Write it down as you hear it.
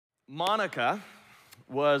Monica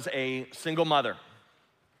was a single mother.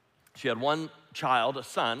 She had one child, a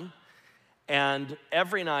son, and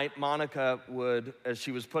every night Monica would, as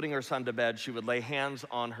she was putting her son to bed, she would lay hands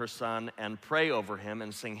on her son and pray over him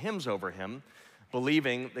and sing hymns over him,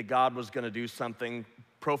 believing that God was going to do something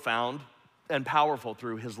profound and powerful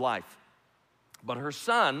through his life. But her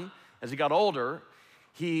son, as he got older,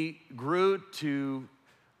 he grew to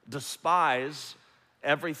despise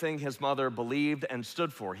everything his mother believed and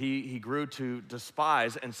stood for. He grew to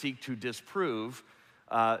despise and seek to disprove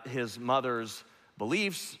his mother's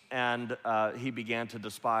beliefs, and he began to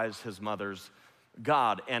despise his mother's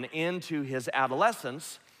God. And into his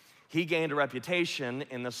adolescence, he gained a reputation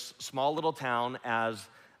in this small little town as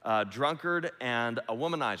a drunkard and a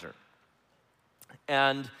womanizer.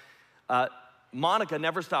 And Monica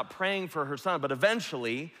never stopped praying for her son, but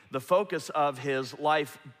eventually the focus of his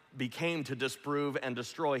life became to disprove and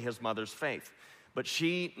destroy his mother's faith. But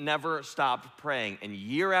she never stopped praying, and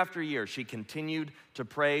year after year, she continued to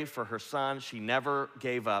pray for her son. She never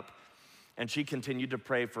gave up, and she continued to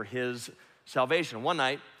pray for his salvation. One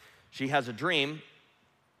night, she has a dream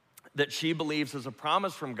that she believes is a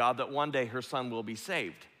promise from God that one day her son will be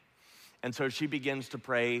saved. And so she begins to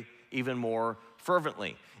pray even more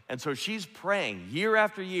fervently. And so she's praying year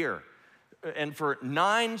after year. And for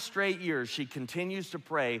 9 straight years, she continues to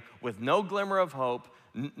pray with no glimmer of hope,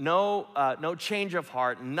 no change of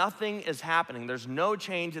heart. Nothing is happening. There's no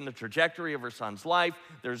change in the trajectory of her son's life.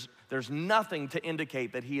 There's nothing to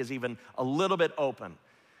indicate that he is even a little bit open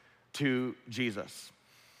to Jesus.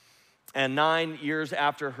 And 9 years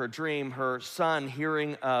after her dream, her son,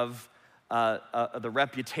 hearing of the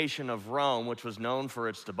reputation of Rome, which was known for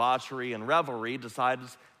its debauchery and revelry,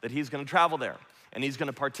 decides that he's going to travel there and he's going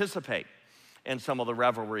to participate in some of the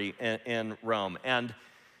revelry in Rome. And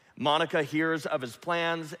Monica hears of his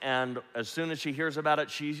plans, and as soon as she hears about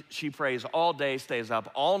it, she prays all day, stays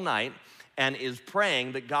up all night, and is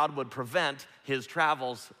praying that God would prevent his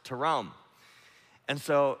travels to Rome. And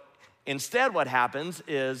so instead what happens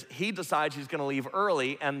is he decides he's gonna leave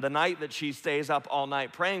early, and the night that she stays up all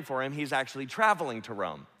night praying for him, he's actually traveling to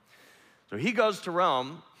Rome. So he goes to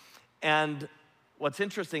Rome, and what's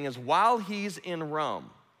interesting is while he's in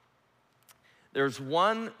Rome, there's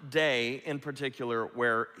one day in particular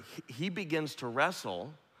where he begins to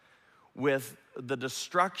wrestle with the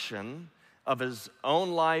destruction of his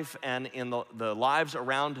own life and in the lives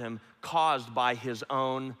around him caused by his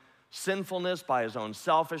own sinfulness, by his own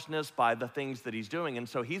selfishness, by the things that he's doing. And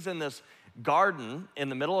so he's in this garden in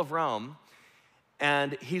the middle of Rome,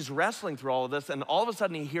 and he's wrestling through all of this, and all of a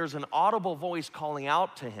sudden he hears an audible voice calling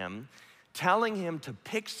out to him, telling him to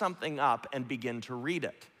pick something up and begin to read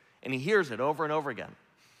it. And he hears it over and over again.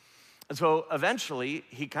 And so eventually,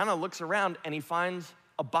 he kind of looks around and he finds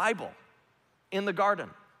a Bible in the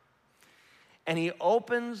garden. And he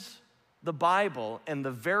opens the Bible, and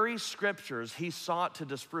the very scriptures he sought to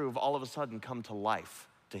disprove all of a sudden come to life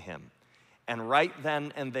to him. And right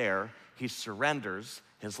then and there, he surrenders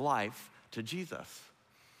his life to Jesus.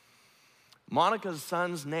 Monica's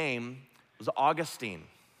son's name was Augustine.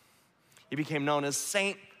 He became known as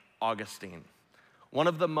Saint Augustine, one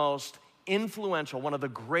of the most influential, one of the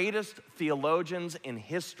greatest theologians in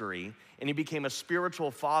history, and he became a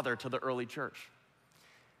spiritual father to the early church.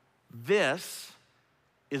 This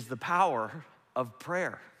is the power of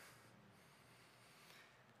prayer.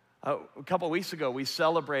 A couple weeks ago, we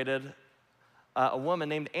celebrated a woman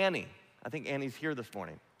named Annie. I think Annie's here this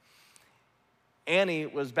morning. Annie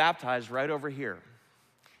was baptized right over here.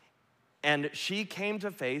 And she came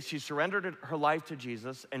to faith, she surrendered her life to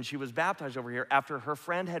Jesus, and she was baptized over here after her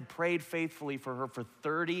friend had prayed faithfully for her for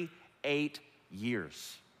 38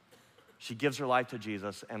 years. She gives her life to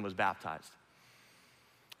Jesus and was baptized.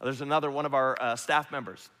 There's another one of our staff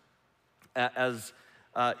members. As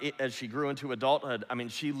she grew into adulthood,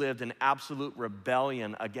 she lived in absolute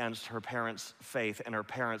rebellion against her parents' faith, and her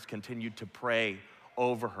parents continued to pray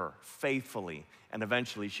over her faithfully, and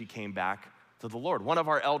eventually she came back to the Lord. One of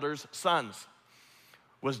our elders' sons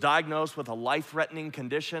was diagnosed with a life-threatening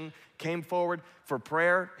condition, came forward for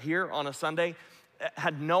prayer here on a Sunday,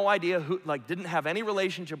 had no idea who, didn't have any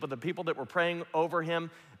relationship with the people that were praying over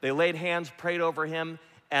him. They laid hands, prayed over him,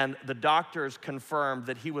 and the doctors confirmed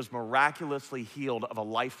that he was miraculously healed of a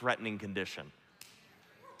life-threatening condition.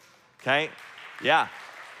 Okay? Yeah.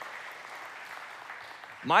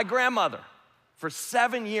 My grandmother, for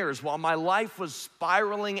 7 years, while my life was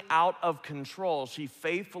spiraling out of control, she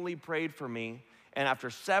faithfully prayed for me. And after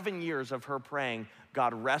 7 years of her praying,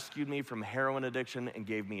 God rescued me from heroin addiction and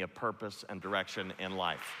gave me a purpose and direction in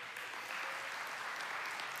life.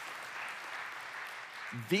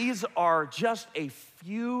 These are just a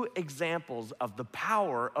few examples of the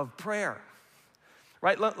power of prayer,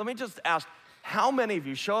 right? Let me just ask, how many of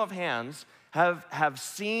you, show of hands, have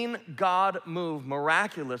seen God move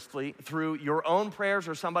miraculously through your own prayers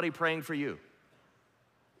or somebody praying for you?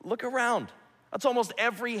 Look around. That's almost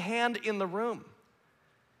every hand in the room.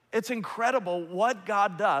 It's incredible what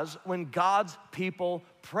God does when God's people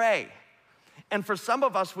pray. And for some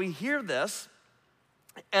of us, we hear this,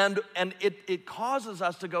 and it causes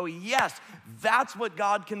us to go, yes, that's what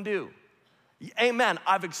God can do. Amen.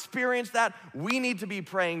 I've experienced that. We need to be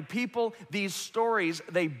praying people. These stories,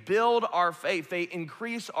 they build our faith. They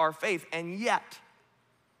increase our faith. And yet,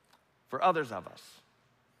 for others of us,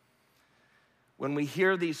 when we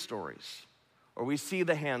hear these stories or we see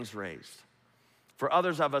the hands raised, for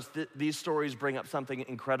others of us, these stories bring up something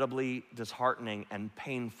incredibly disheartening and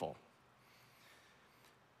painful.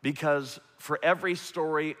 Because for every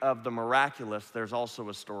story of the miraculous, there's also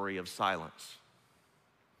a story of silence.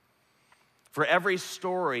 For every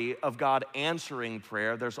story of God answering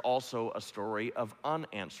prayer, there's also a story of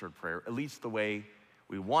unanswered prayer, at least the way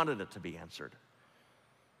we wanted it to be answered.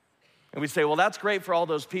 And we say, well, that's great for all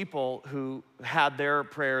those people who had their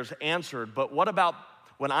prayers answered, but what about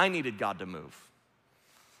when I needed God to move?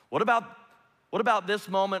 What about this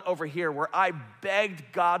moment over here where I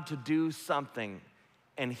begged God to do something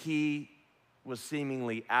and he was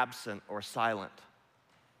seemingly absent or silent?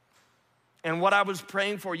 And what I was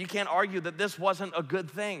praying for, you can't argue that this wasn't a good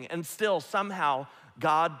thing. And still, somehow,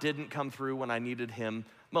 God didn't come through when I needed him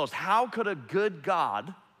most. How could a good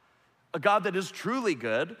God, a God that is truly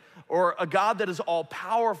good, or a God that is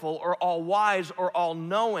all-powerful or all-wise or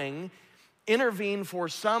all-knowing, intervene for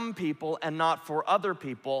some people and not for other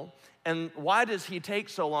people? And why does he take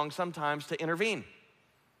so long sometimes to intervene?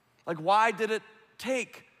 Like, why did it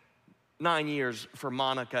take 9 years for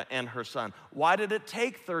Monica and her son? Why did it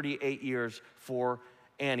take 38 years for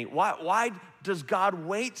Annie? Why does God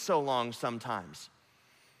wait so long sometimes?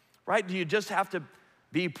 Right? Do you just have to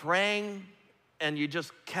be praying and you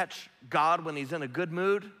just catch God when he's in a good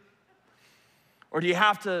mood? Or do you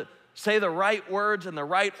have to say the right words in the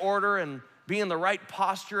right order and be in the right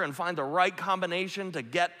posture and find the right combination to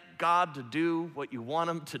get God to do what you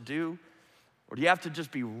want him to do? Or do you have to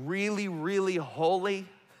just be really, really holy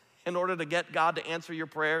in order to get God to answer your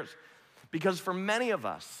prayers? Because for many of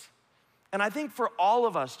us, and I think for all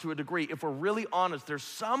of us to a degree, if we're really honest, there's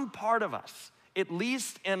some part of us, at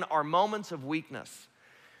least in our moments of weakness,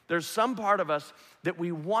 there's some part of us that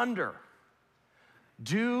we wonder,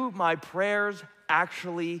 do my prayers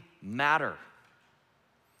actually matter?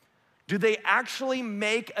 Do they actually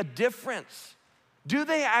make a difference? Do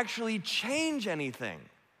they actually change anything?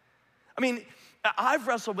 I mean, I've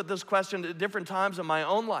wrestled with this question at different times in my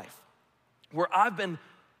own life where I've been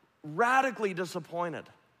radically disappointed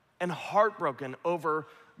and heartbroken over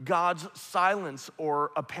God's silence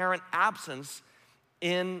or apparent absence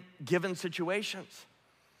in given situations.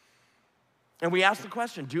 And we ask the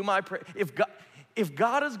question, if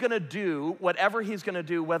God is gonna do whatever he's gonna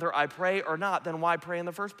do, whether I pray or not, then why pray in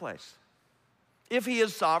the first place? If he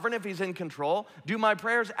is sovereign, if he's in control, do my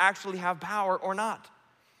prayers actually have power or not?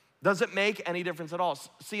 Does it make any difference at all?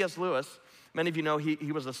 C.S. Lewis, many of you know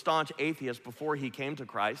he was a staunch atheist before he came to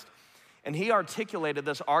Christ, and he articulated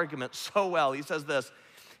this argument so well. He says this,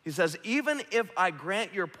 he says, even if I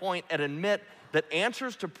grant your point and admit that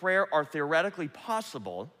answers to prayer are theoretically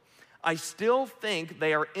possible, I still think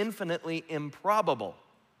they are infinitely improbable.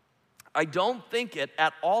 I don't think it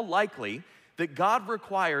at all likely that God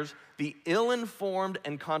requires the ill-informed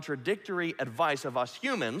and contradictory advice of us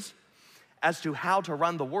humans as to how to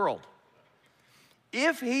run the world.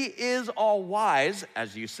 If he is all wise,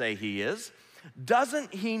 as you say he is,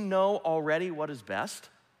 doesn't he know already what is best?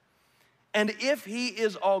 And if he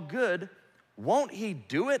is all good, won't he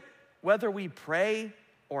do it whether we pray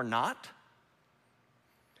or not?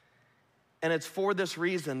 And it's for this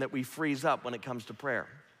reason that we freeze up when it comes to prayer.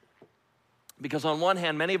 Because on one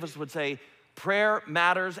hand, many of us would say, prayer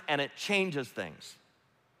matters and it changes things.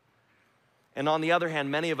 And on the other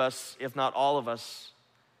hand, many of us, if not all of us,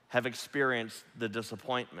 have experienced the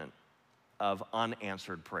disappointment of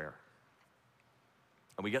unanswered prayer.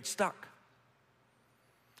 And we get stuck.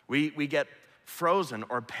 We get frozen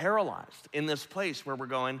or paralyzed in this place where we're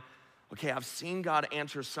going, okay, I've seen God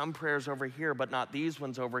answer some prayers over here, but not these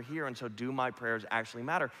ones over here, and so do my prayers actually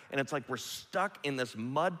matter? And it's like we're stuck in this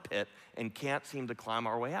mud pit and can't seem to climb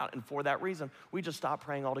our way out. And for that reason, we just stop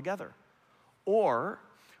praying altogether. Or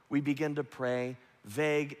we begin to pray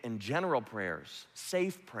vague and general prayers,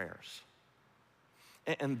 safe prayers.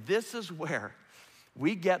 And this is where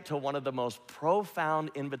we get to one of the most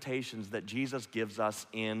profound invitations that Jesus gives us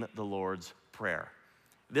in the Lord's Prayer.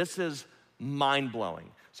 This is mind-blowing.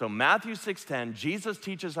 So Matthew 6:10, Jesus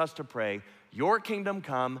teaches us to pray, your kingdom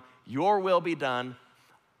come, your will be done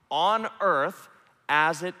on earth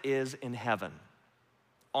as it is in heaven.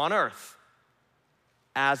 On earth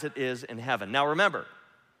as it is in heaven. Now remember,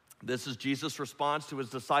 this is Jesus' response to his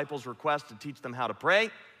disciples' request to teach them how to pray.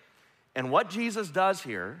 And what Jesus does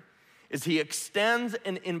here is he extends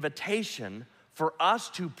an invitation for us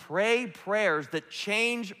to pray prayers that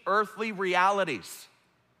change earthly realities,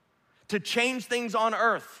 to change things on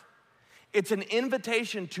earth. It's an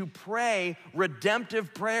invitation to pray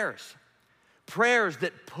redemptive prayers, prayers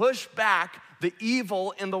that push back the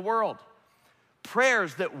evil in the world,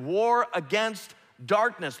 prayers that war against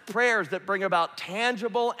darkness, prayers that bring about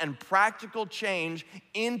tangible and practical change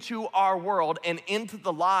into our world and into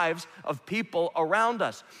the lives of people around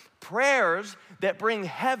us. Prayers that bring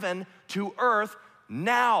heaven to earth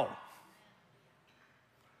now.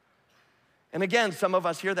 And again, some of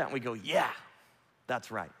us hear that and we go, yeah,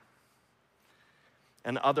 that's right.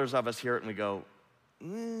 And others of us hear it and we go,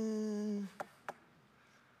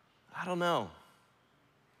 I don't know.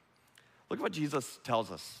 Look at what Jesus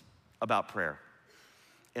tells us about prayer.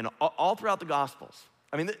 And all throughout the Gospels.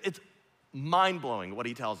 I mean, it's mind-blowing what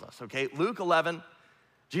he tells us, okay? Luke 11,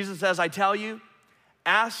 Jesus says, I tell you,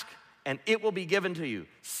 ask and it will be given to you.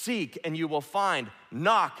 Seek and you will find.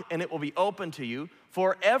 Knock and it will be open to you.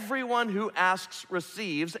 For everyone who asks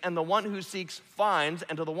receives, and the one who seeks finds,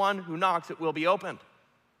 and to the one who knocks it will be opened.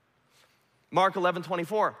 Mark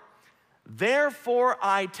 11:24. Therefore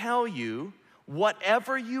I tell you,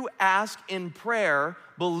 whatever you ask in prayer,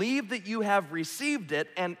 believe that you have received it,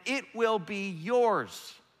 and it will be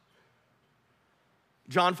yours.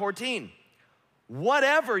 John 14,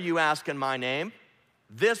 whatever you ask in my name,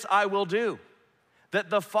 this I will do, that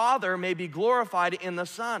the Father may be glorified in the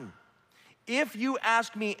Son. If you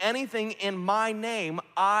ask me anything in my name,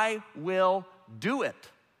 I will do it.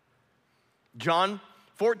 John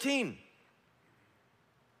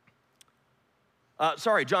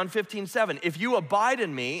 15:7. If you abide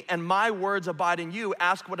in me and my words abide in you,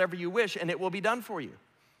 ask whatever you wish and it will be done for you.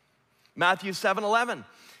 Matthew 7:11.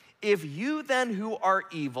 If you then who are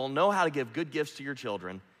evil know how to give good gifts to your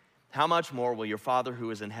children, how much more will your Father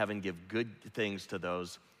who is in heaven give good things to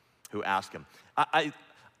those who ask him?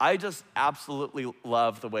 I just absolutely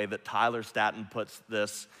love the way that Tyler Staton puts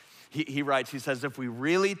this. He writes, he says, if we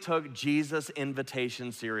really took Jesus'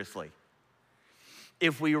 invitation seriously,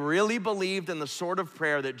 if we really believed in the sort of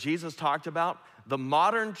prayer that Jesus talked about, the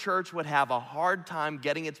modern church would have a hard time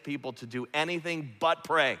getting its people to do anything but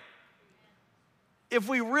pray. If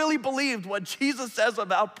we really believed what Jesus says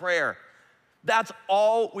about prayer, that's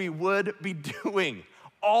all we would be doing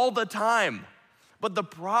all the time. But the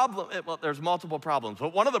problem, well, there's multiple problems,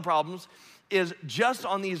 but one of the problems is just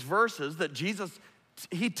on these verses that Jesus,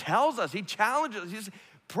 he tells us, he challenges, he says,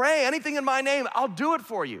 pray anything in my name, I'll do it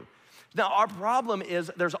for you. Now, our problem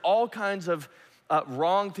is there's all kinds of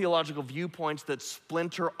wrong theological viewpoints that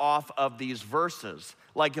splinter off of these verses.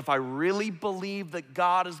 Like if I really believe that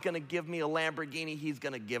God is gonna give me a Lamborghini, he's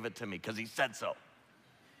gonna give it to me because he said so.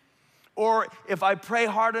 Or if I pray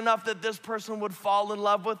hard enough that this person would fall in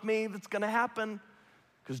love with me, that's gonna happen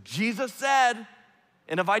because Jesus said,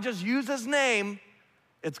 and if I just use his name,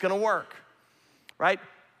 it's gonna work, right?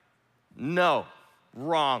 No,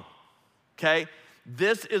 wrong, okay?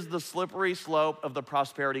 This is the slippery slope of the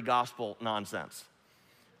prosperity gospel nonsense.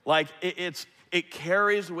 Like it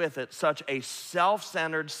carries with it such a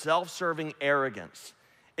self-centered, self-serving arrogance.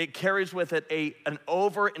 It carries with it an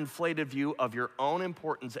overinflated view of your own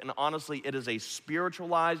importance, and honestly, it is a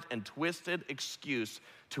spiritualized and twisted excuse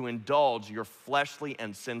to indulge your fleshly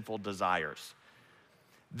and sinful desires.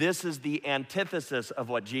 This is the antithesis of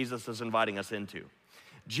what Jesus is inviting us into.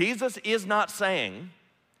 Jesus is not saying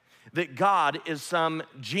that God is some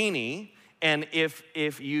genie, and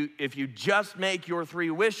if you just make your 3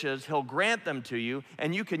 wishes, he'll grant them to you,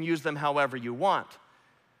 and you can use them however you want.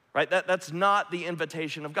 Right? That's not the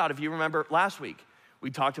invitation of God. If you remember last week,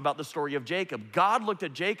 we talked about the story of Jacob. God looked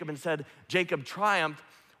at Jacob and said, Jacob triumphed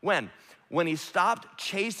when? When he stopped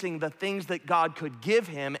chasing the things that God could give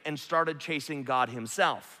him and started chasing God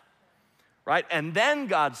himself. Right? And then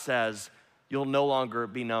God says, you'll no longer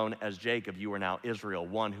be known as Jacob. You are now Israel,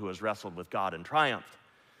 one who has wrestled with God and triumphed.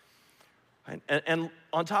 And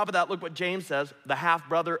on top of that, look what James says, the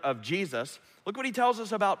half-brother of Jesus. Look what he tells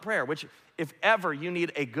us about prayer, which if ever you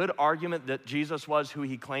need a good argument that Jesus was who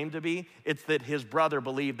he claimed to be, it's that his brother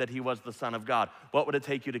believed that he was the Son of God. What would it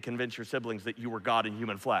take you to convince your siblings that you were God in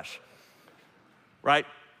human flesh? Right?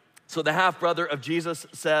 So the half-brother of Jesus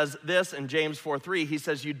says this in James 4:3. He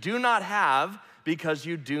says, you do not have because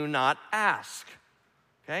you do not ask.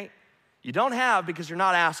 Okay? You don't have because you're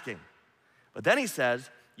not asking. But then he says,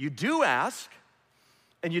 you do ask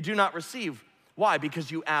and you do not receive. Why? Because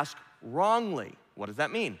you ask wrongly. What does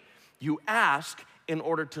that mean? You ask in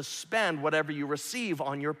order to spend whatever you receive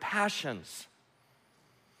on your passions.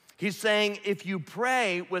 He's saying if you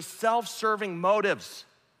pray with self-serving motives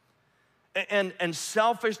and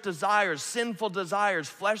selfish desires, sinful desires,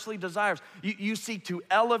 fleshly desires, you seek to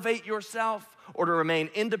elevate yourself or to remain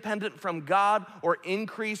independent from God or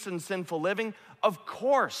increase in sinful living, of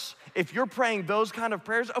course, if you're praying those kind of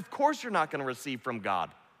prayers, of course you're not going to receive from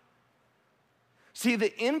God. See,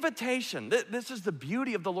 the invitation, this is the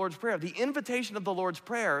beauty of the Lord's Prayer. The invitation of the Lord's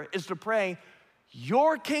Prayer is to pray,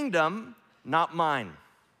 your kingdom, not mine.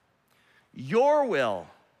 Your will,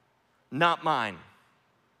 not mine.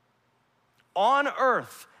 On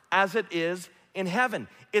earth as it is in heaven.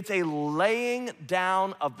 It's a laying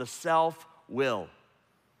down of the self-will.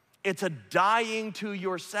 It's a dying to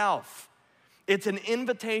yourself. It's an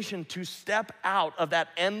invitation to step out of that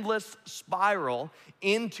endless spiral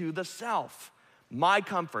into the self. My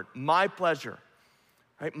comfort, my pleasure,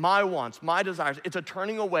 right? My wants, my desires. It's a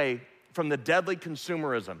turning away from the deadly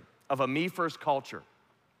consumerism of a me-first culture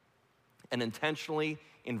and intentionally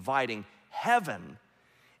inviting heaven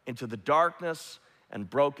into the darkness and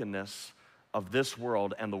brokenness of this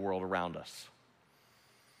world and the world around us.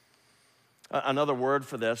 Another word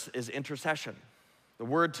for this is intercession. The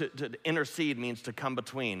word to intercede means to come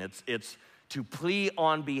between. It's to plead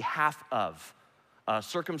on behalf of a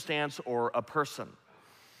circumstance or a person.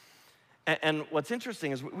 And what's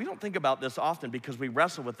interesting is we don't think about this often because we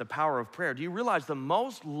wrestle with the power of prayer. Do you realize the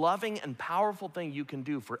most loving and powerful thing you can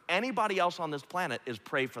do for anybody else on this planet is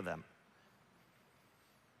pray for them?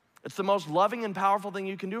 It's the most loving and powerful thing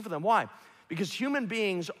you can do for them. Why? Because human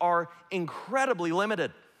beings are incredibly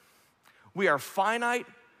limited. We are finite,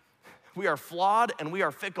 we are flawed, and we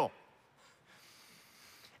are fickle.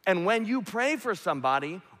 And when you pray for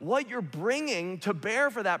somebody, what you're bringing to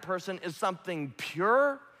bear for that person is something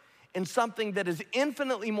pure and something that is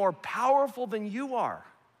infinitely more powerful than you are.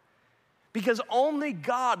 Because only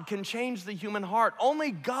God can change the human heart.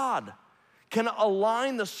 Only God can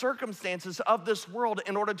align the circumstances of this world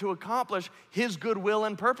in order to accomplish his good will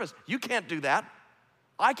and purpose. You can't do that.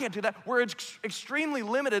 I can't do that. We're extremely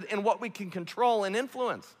limited in what we can control and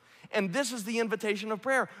influence. And this is the invitation of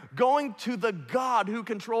prayer. Going to the God who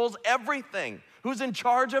controls everything, who's in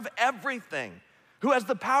charge of everything, who has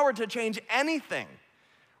the power to change anything,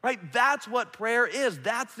 right? That's what prayer is.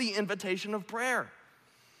 That's the invitation of prayer.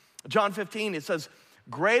 John 15, it says,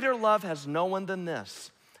 greater love has no one than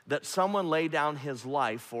this, that someone lay down his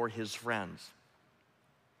life for his friends.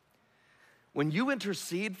 When you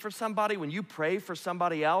intercede for somebody, when you pray for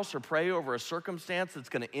somebody else or pray over a circumstance that's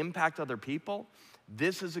going to impact other people,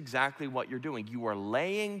 this is exactly what you're doing. You are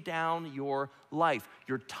laying down your life,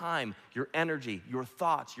 your time, your energy, your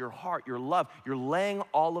thoughts, your heart, your love. You're laying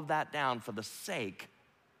all of that down for the sake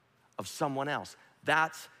of someone else.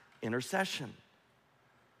 That's intercession.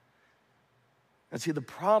 And see, the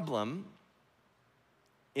problem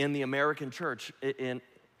in the American church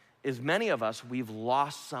is many of us, we've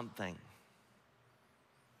lost something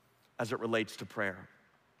as it relates to prayer.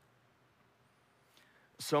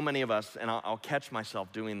 So many of us, and I'll catch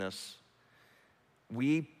myself doing this,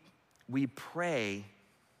 we pray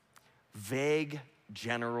vague,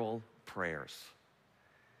 general prayers.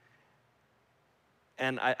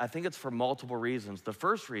 And I think it's for multiple reasons. The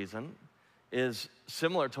first reason is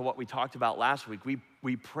similar to what we talked about last week.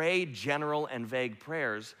 We pray general and vague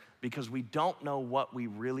prayers because we don't know what we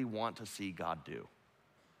really want to see God do.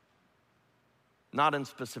 Not in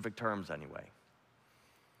specific terms anyway.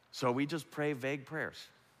 So we just pray vague prayers.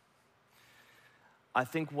 I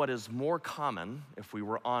think what is more common, if we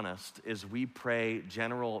were honest, is we pray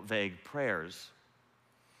general, vague prayers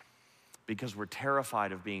because we're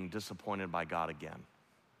terrified of being disappointed by God again.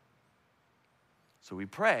 So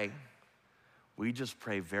we just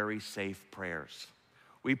pray very safe prayers.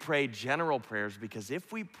 We pray general prayers because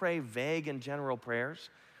if we pray vague and general prayers,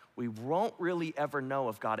 we won't really ever know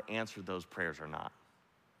if God answered those prayers or not.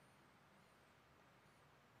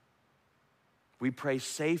 We pray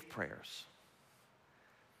safe prayers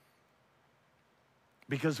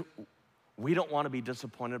because we don't want to be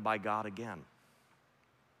disappointed by God again.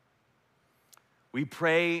 We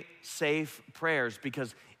pray safe prayers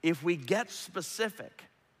because if we get specific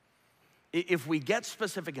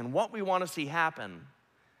in what we want to see happen,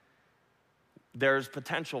 there's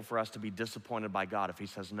potential for us to be disappointed by God if he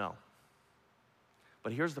says no.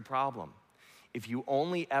 But here's the problem. if you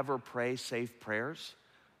only ever pray safe prayers,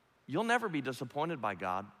 you'll never be disappointed by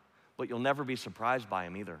God, but you'll never be surprised by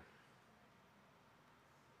him either.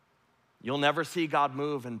 You'll never see God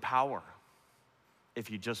move in power if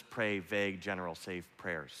you just pray vague, general, safe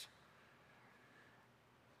prayers.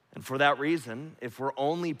 And for that reason, if we're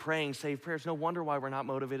only praying safe prayers, no wonder why we're not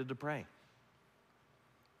motivated to pray.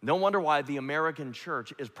 No wonder why the American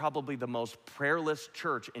church is probably the most prayerless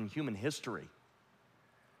church in human history.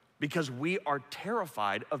 Because we are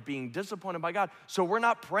terrified of being disappointed by God. So we're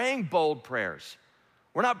not praying bold prayers.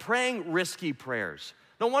 We're not praying risky prayers.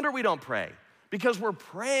 No wonder we don't pray. Because we're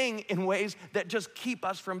praying in ways that just keep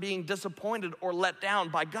us from being disappointed or let down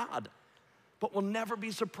by God. But we'll never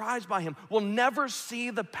be surprised by him. We'll never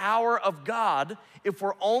see the power of God if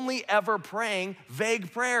we're only ever praying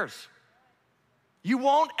vague prayers. You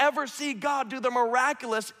won't ever see God do the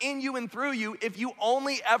miraculous in you and through you if you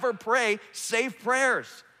only ever pray safe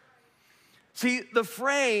prayers. See, the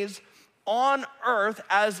phrase on earth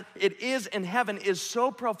as it is in heaven is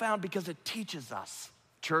so profound because it teaches us,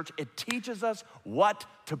 church, it teaches us what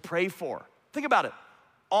to pray for. Think about it.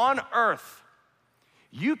 On earth,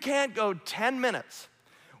 you can't go 10 minutes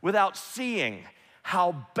without seeing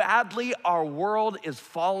how badly our world is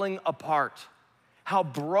falling apart, how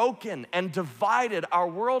broken and divided our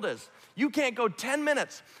world is. You can't go 10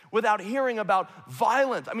 minutes without hearing about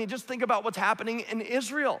violence. I mean, just think about what's happening in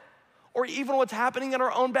Israel, or even what's happening in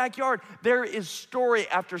our own backyard. There is story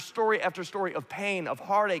after story after story of pain, of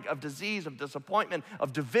heartache, of disease, of disappointment,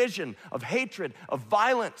 of division, of hatred, of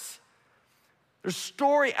violence. There's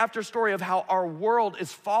story after story of how our world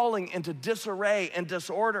is falling into disarray and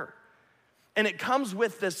disorder. And it comes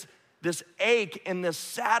with this ache and this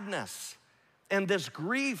sadness and this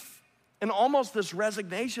grief and almost this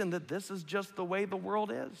resignation that this is just the way the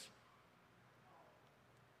world is.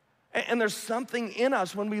 And there's something in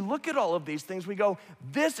us when we look at all of these things, we go,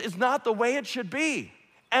 this is not the way it should be.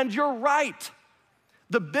 And you're right.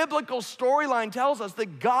 The biblical storyline tells us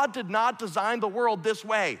that God did not design the world this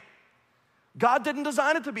way. God didn't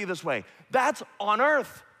design it to be this way. That's on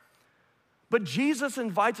earth. But Jesus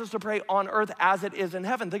invites us to pray on earth as it is in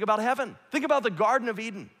heaven. Think about heaven. Think about the Garden of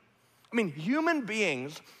Eden. I mean, human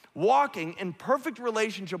beings walking in perfect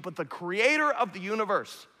relationship with the creator of the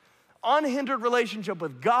universe. Unhindered relationship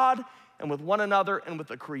with God and with one another and with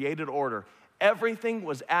the created order. Everything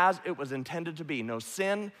was as it was intended to be. No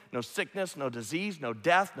sin, no sickness, no disease, no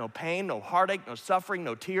death, no pain, no heartache, no suffering,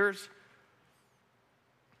 no tears.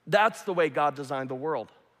 That's the way God designed the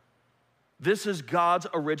world. This is God's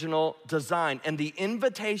original design. And the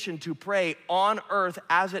invitation to pray on earth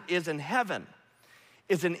as it is in heaven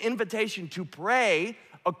is an invitation to pray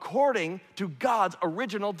according to God's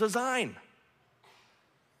original design.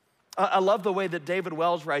 I love the way that David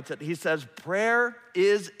Wells writes it. He says, prayer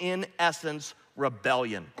is in essence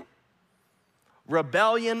rebellion.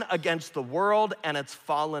 Rebellion against the world and its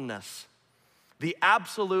fallenness. The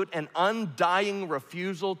absolute and undying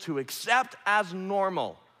refusal to accept as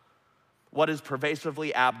normal what is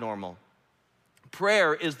pervasively abnormal.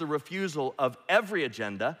 Prayer is the refusal of every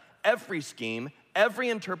agenda, every scheme, every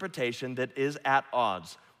interpretation that is at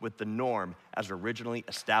odds with the norm as originally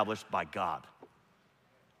established by God.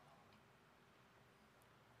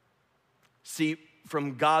 See,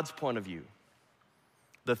 from God's point of view,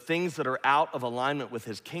 the things that are out of alignment with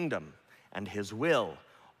his kingdom and his will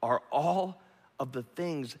are all of the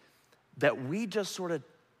things that we just sort of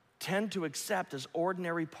tend to accept as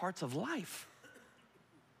ordinary parts of life.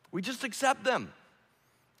 We just accept them.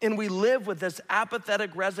 And we live with this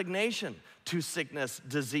apathetic resignation to sickness,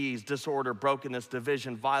 disease, disorder, brokenness,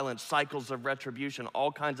 division, violence, cycles of retribution,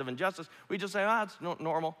 all kinds of injustice. We just say, it's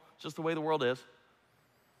normal. It's just the way the world is.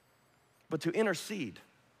 But to intercede,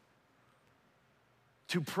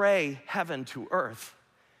 to pray heaven to earth,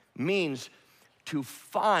 means to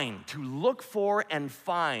find, to look for and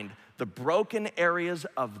find the broken areas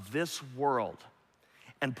of this world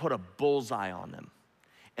and put a bullseye on them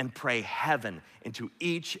and pray heaven into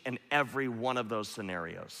each and every one of those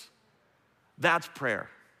scenarios. That's prayer.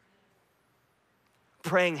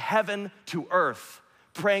 Praying heaven to earth,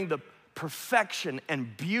 praying the perfection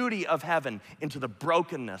and beauty of heaven into the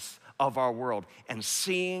brokenness of our world and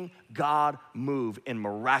seeing God move in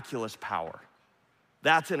miraculous power.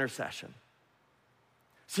 That's intercession.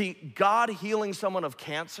 See, God healing someone of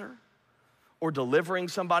cancer or delivering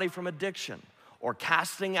somebody from addiction or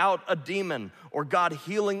casting out a demon or God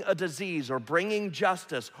healing a disease or bringing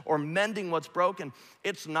justice or mending what's broken,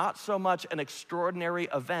 it's not so much an extraordinary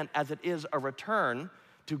event as it is a return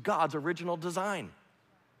to God's original design.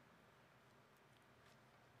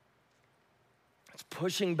 It's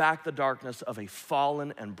pushing back the darkness of a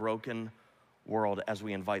fallen and broken world as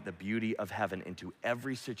we invite the beauty of heaven into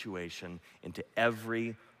every situation, into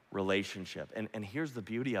every relationship. And here's the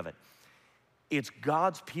beauty of it. It's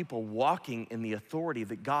God's people walking in the authority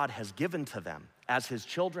that God has given to them as his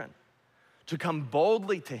children, to come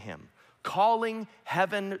boldly to him, calling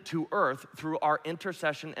heaven to earth through our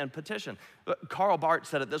intercession and petition. Karl Barth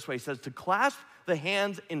said it this way. He says, to clasp the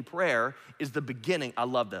hands in prayer is the beginning, I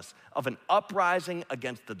love this, of an uprising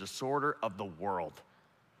against the disorder of the world.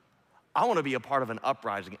 I want to be a part of an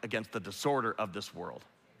uprising against the disorder of this world.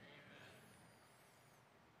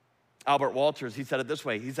 Albert Walters, he said it this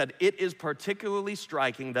way. He said, it is particularly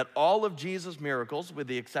striking that all of Jesus' miracles, with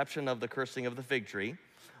the exception of the cursing of the fig tree,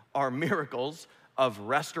 are miracles of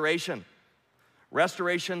restoration.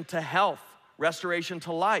 Restoration to health, restoration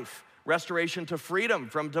to life, restoration to freedom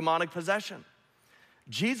from demonic possession.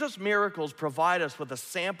 Jesus' miracles provide us with a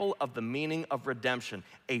sample of the meaning of redemption,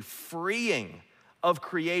 a freeing of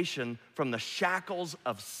creation from the shackles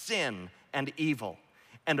of sin and evil,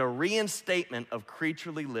 and a reinstatement of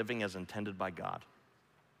creaturely living as intended by God.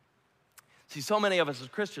 See, so many of us as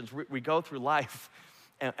Christians, we go through life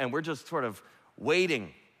and we're just sort of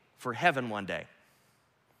waiting for heaven one day.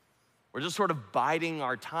 We're just sort of biding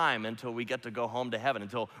our time until we get to go home to heaven,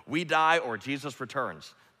 until we die or Jesus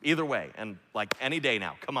returns. Either way, and like any day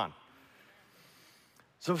now, come on.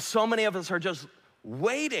 So many of us are just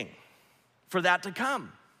waiting for that to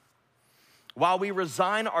come, while we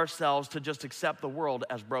resign ourselves to just accept the world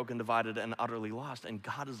as broken, divided, and utterly lost. And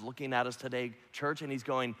God is looking at us today, church, and he's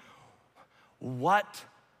going, what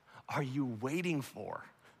are you waiting for?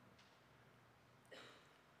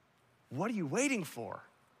 What are you waiting for?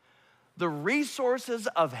 The resources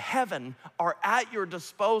of heaven are at your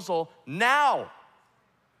disposal now.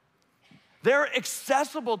 They're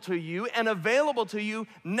accessible to you and available to you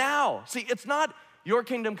now. See, it's not your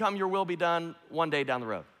kingdom come, your will be done one day down the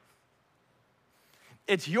road.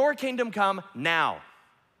 It's your kingdom come now.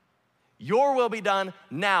 Your will be done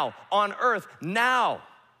now, on earth now,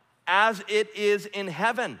 as it is in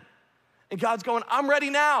heaven. And God's going, I'm ready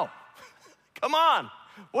now. Come on.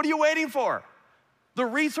 What are you waiting for? The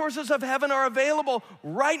resources of heaven are available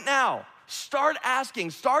right now. Start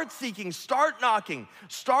asking, start seeking, start knocking,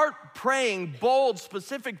 start praying bold,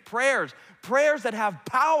 specific prayers, prayers that have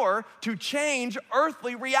power to change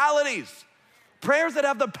earthly realities, prayers that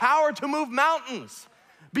have the power to move mountains.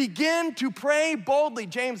 Begin to pray boldly.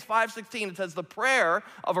 James 5:16, it says, the prayer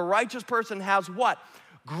of a righteous person has what?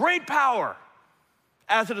 Great power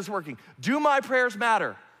as it is working. Do my prayers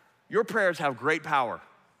matter? Your prayers have great power.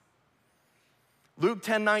 Luke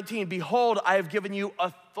 10:19, behold, I have given you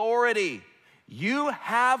authority. You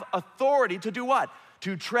have authority to do what?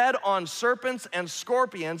 To tread on serpents and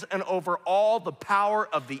scorpions and over all the power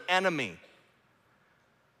of the enemy.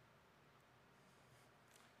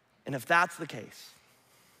 And if that's the case,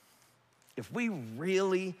 if we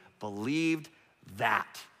really believed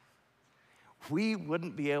that, we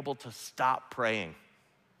wouldn't be able to stop praying.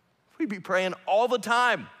 We'd be praying all the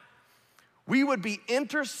time. We would be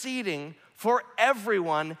interceding for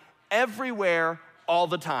everyone, everywhere, all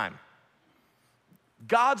the time.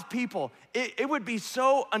 God's people, it would be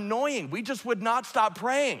so annoying. We just would not stop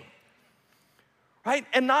praying, right?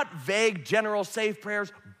 And not vague, general, safe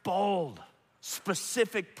prayers, bold,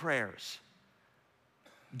 specific prayers.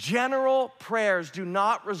 General prayers do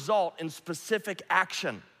not result in specific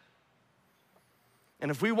action. And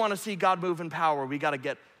if we want to see God move in power, we got to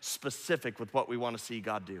get specific with what we want to see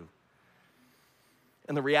God do.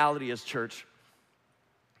 And the reality is, church,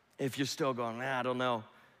 if you're still going, I don't know,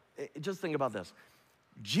 just think about this.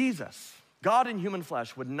 Jesus, God in human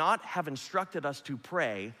flesh, would not have instructed us to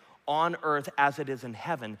pray on earth as it is in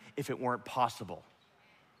heaven if it weren't possible,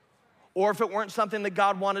 or if it weren't something that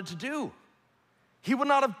God wanted to do. He would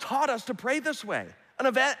not have taught us to pray this way. And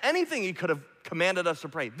of anything, he could have commanded us to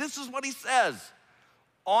pray. This is what he says,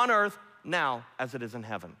 on earth now as it is in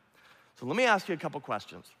heaven. So let me ask you a couple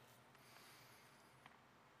questions.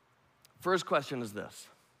 First question is this.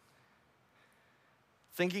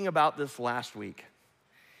 Thinking about this last week,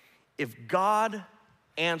 if God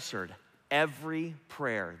answered every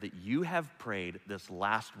prayer that you have prayed this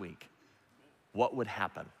last week, what would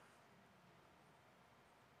happen?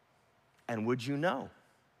 And would you know?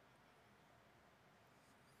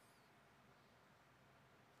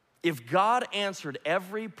 If God answered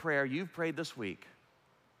every prayer you've prayed this week,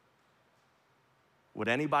 would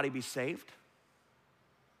anybody be saved?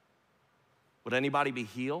 Would anybody be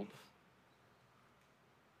healed?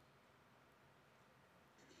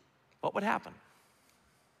 What would happen?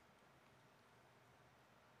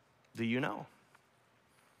 Do you know?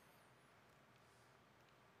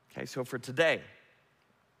 Okay, so for today,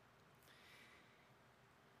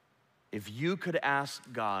 If you could ask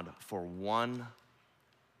God for one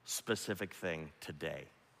specific thing today,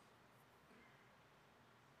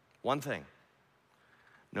 one thing,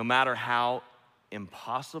 no matter how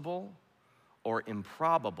impossible or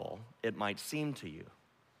improbable it might seem to you,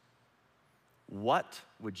 what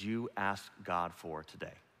would you ask God for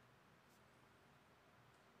today?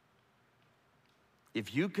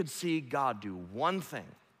 If you could see God do one thing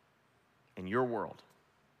in your world,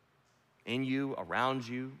 in you, around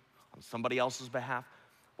you, on somebody else's behalf,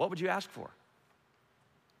 what would you ask for?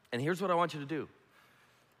 And here's what I want you to do.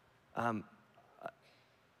 And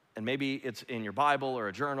maybe it's in your Bible or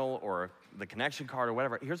a journal or the connection card or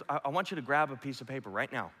whatever. I want you to grab a piece of paper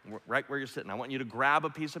right now, right where you're sitting. I want you to grab a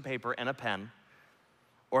piece of paper and a pen.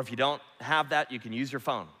 Or if you don't have that, you can use your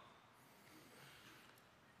phone.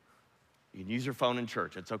 You can use your phone in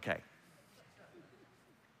church, it's okay.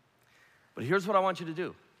 But here's what I want you to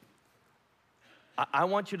do. I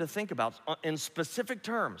want you to think about, in specific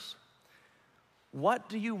terms, what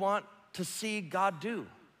do you want to see God do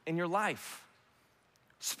in your life?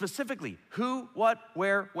 Specifically, who, what,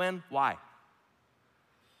 where, when, why?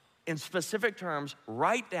 In specific terms,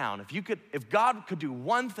 write down, if God could do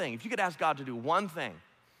one thing, if you could ask God to do one thing,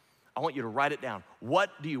 I want you to write it down.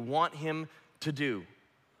 What do you want him to do?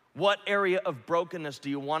 What area of brokenness do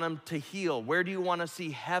you want him to heal? Where do you want to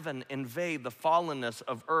see heaven invade the fallenness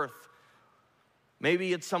of earth?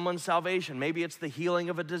 Maybe it's someone's salvation. Maybe it's the healing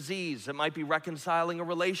of a disease. It might be reconciling a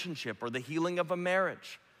relationship or the healing of a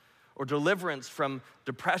marriage or deliverance from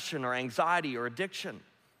depression or anxiety or addiction.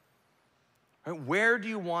 Where do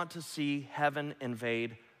you want to see heaven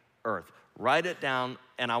invade earth? Write it down,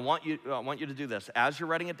 and I want you to do this. As you're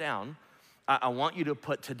writing it down, I want you to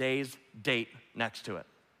put today's date next to it.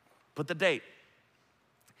 Put the date.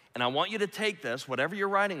 And I want you to take this, whatever you're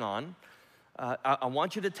writing on, I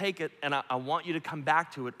want you to take it, and I want you to come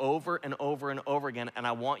back to it over and over and over again, and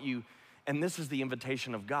I want you, and this is the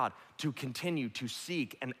invitation of God, to continue to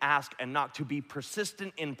seek and ask and knock, to be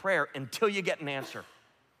persistent in prayer until you get an answer.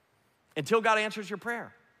 Until God answers your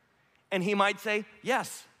prayer. And he might say,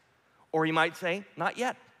 yes. Or he might say, not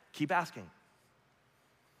yet, keep asking.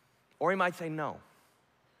 Or he might say, no.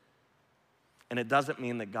 And it doesn't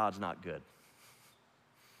mean that God's not good.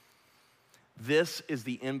 This is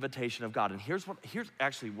the invitation of God. And here's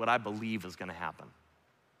actually what I believe is gonna happen.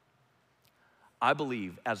 I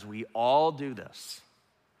believe as we all do this,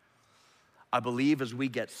 I believe as we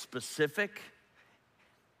get specific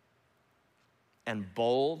and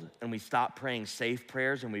bold, and we stop praying safe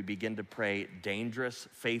prayers and we begin to pray dangerous,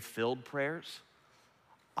 faith-filled prayers,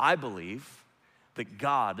 I believe that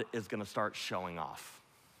God is gonna start showing off.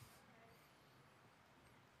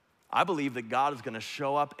 I believe that God is gonna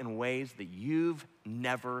show up in ways that you've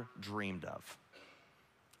never dreamed of.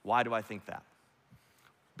 Why do I think that?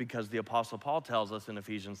 Because the Apostle Paul tells us in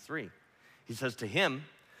Ephesians 3, he says, to him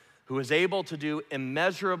who is able to do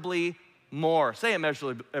immeasurably more. Say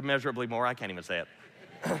immeasurably more, I can't even say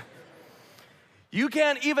it. You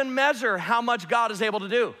can't even measure how much God is able to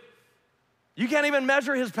do. You can't even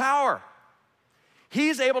measure his power.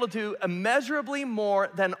 He's able to do immeasurably more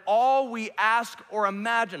than all we ask or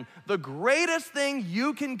imagine. The greatest thing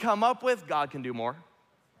you can come up with, God can do more.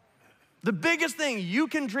 The biggest thing you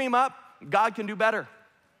can dream up, God can do better.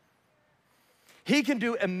 He can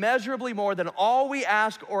do immeasurably more than all we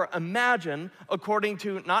ask or imagine, according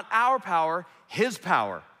to not our power, his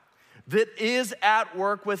power, that is at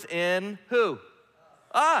work within who?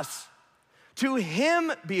 Us. To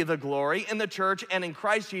him be the glory in the church and in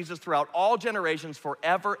Christ Jesus throughout all generations,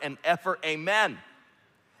 forever and ever. Amen.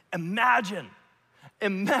 Imagine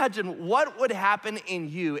what would happen in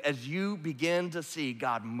you as you begin to see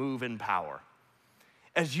God move in power,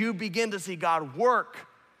 as you begin to see God work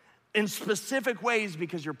in specific ways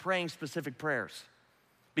because you're praying specific prayers,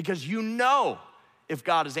 because you know if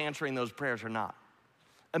God is answering those prayers or not.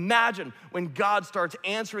 Imagine when God starts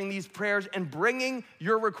answering these prayers and bringing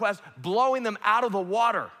your requests, blowing them out of the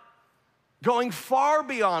water, going far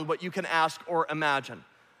beyond what you can ask or imagine.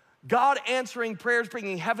 God answering prayers,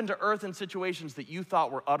 bringing heaven to earth in situations that you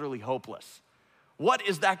thought were utterly hopeless. What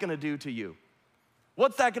is that gonna do to you?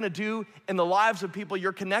 What's that gonna do in the lives of people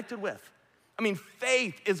you're connected with? I mean,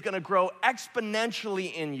 faith is gonna grow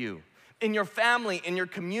exponentially in you, in your family, in your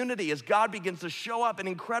community, as God begins to show up in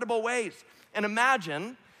incredible ways. And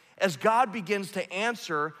imagine as God begins to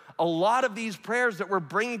answer a lot of these prayers that we're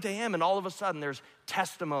bringing to him, and all of a sudden there's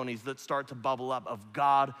testimonies that start to bubble up of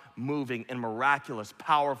God moving in miraculous,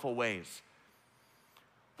 powerful ways.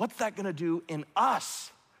 What's that gonna do in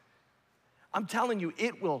us? I'm telling you,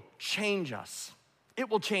 it will change us. It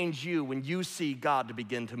will change you when you see God to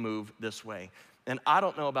begin to move this way. And I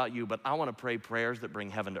don't know about you, but I want to pray prayers that bring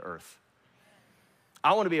heaven to earth.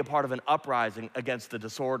 I want to be a part of an uprising against the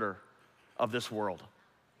disorder of this world.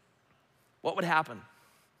 What would happen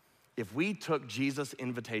if we took Jesus'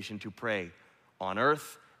 invitation to pray on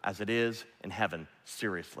earth as it is in heaven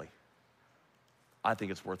seriously? I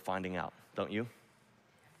think it's worth finding out, don't you?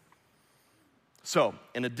 So,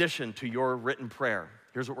 in addition to your written prayer,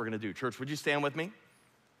 here's what we're gonna do. Church, would you stand with me?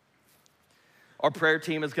 Our prayer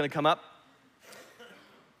team is gonna come up.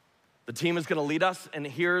 The team is gonna lead us, and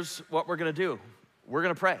here's what we're gonna do. We're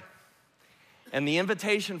gonna pray. And the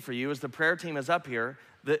invitation for you, as the prayer team is up here,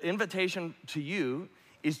 the invitation to you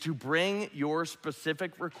is to bring your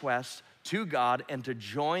specific requests to God and to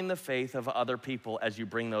join the faith of other people as you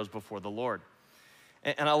bring those before the Lord.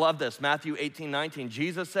 And I love this, Matthew 18:19.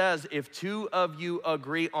 Jesus says, if two of you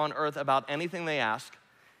agree on earth about anything they ask,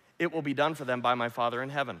 it will be done for them by my Father in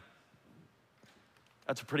heaven.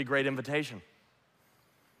 That's a pretty great invitation.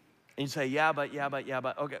 And you say, yeah, but,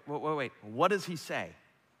 okay, wait. What does he say?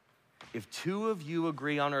 If two of you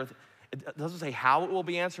agree on earth, it doesn't say how it will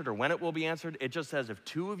be answered or when it will be answered. It just says, if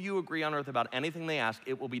two of you agree on earth about anything they ask,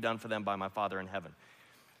 it will be done for them by my Father in heaven.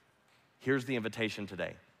 Here's the invitation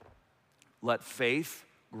today. Let faith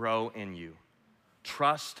grow in you.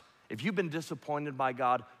 Trust. If you've been disappointed by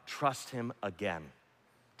God, trust him again.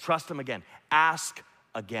 Trust him again. Ask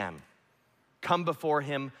again. Come before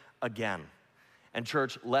him again. And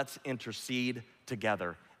church, let's intercede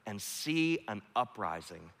together and see an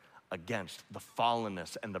uprising against the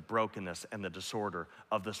fallenness and the brokenness and the disorder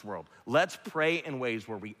of this world. Let's pray in ways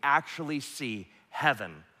where we actually see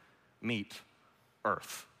heaven meet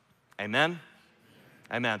earth. Amen?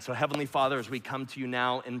 Amen. So Heavenly Father, as we come to you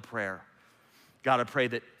now in prayer, God, I pray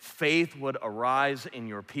that faith would arise in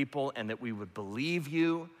your people and that we would believe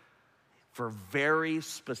you for very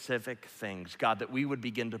specific things. God, that we would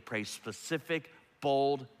begin to pray specific,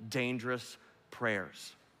 bold, dangerous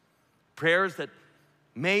prayers. Prayers that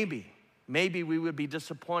maybe we would be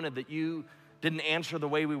disappointed that you didn't answer the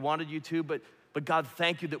way we wanted you to, but God,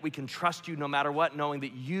 thank you that we can trust you no matter what, knowing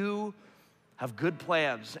that you have good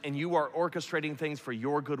plans and you are orchestrating things for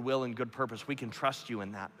your good will and good purpose. We can trust you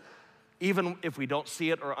in that, even if we don't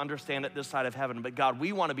see it or understand it this side of heaven. But God,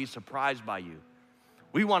 we want to be surprised by you.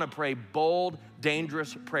 We want to pray bold,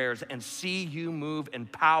 dangerous prayers and see you move in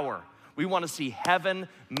power. We want to see heaven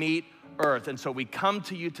meet earth. And so we come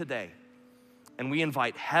to you today and we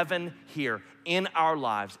invite heaven here in our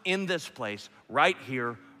lives, in this place, right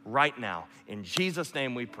here, right now. In Jesus'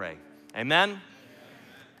 name we pray. Amen.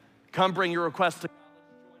 Come bring your request to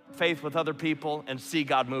faith with other people and see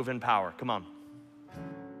God move in power. Come on.